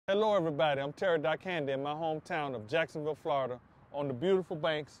Hello everybody, I'm Terry Candy in my hometown of Jacksonville, Florida, on the beautiful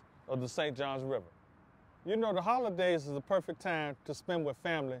banks of the St. Johns River. You know, the holidays is the perfect time to spend with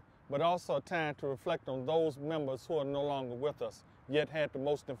family, but also a time to reflect on those members who are no longer with us, yet had the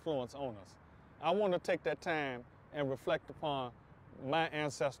most influence on us. I want to take that time and reflect upon my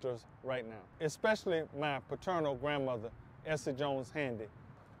ancestors right now, especially my paternal grandmother, Essie Jones Handy.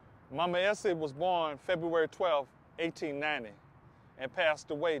 Mama Essie was born February 12, 1890, and passed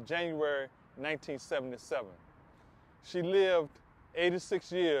away January 1977. She lived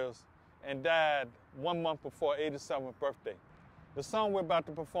 86 years and died 1 month before her 87th birthday. The song we're about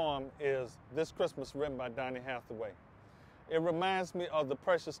to perform is This Christmas, written by Donny Hathaway. It reminds me of the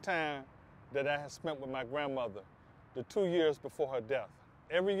precious time that I had spent with my grandmother, the 2 years before her death.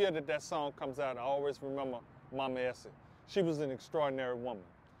 Every year that that song comes out, I always remember Mama Essie. She was an extraordinary woman.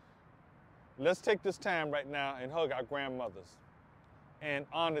 Let's take this time right now and hug our grandmothers and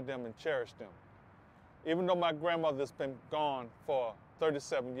honor them and cherish them. Even though my grandmother's been gone for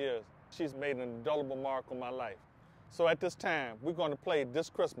 37 years, she's made an indelible mark on my life. So at this time, we're going to play This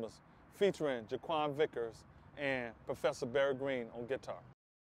Christmas featuring JaQuan Vickers and Professor Barry Green on guitar.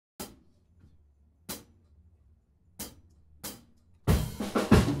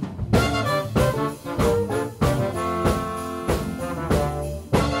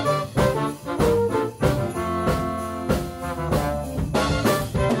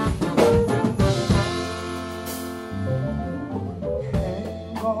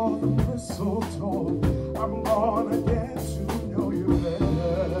 I'm gonna get to know you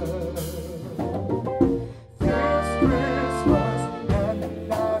better. This Christmas,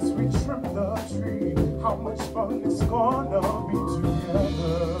 and as we trim the tree, how much fun it's gonna be.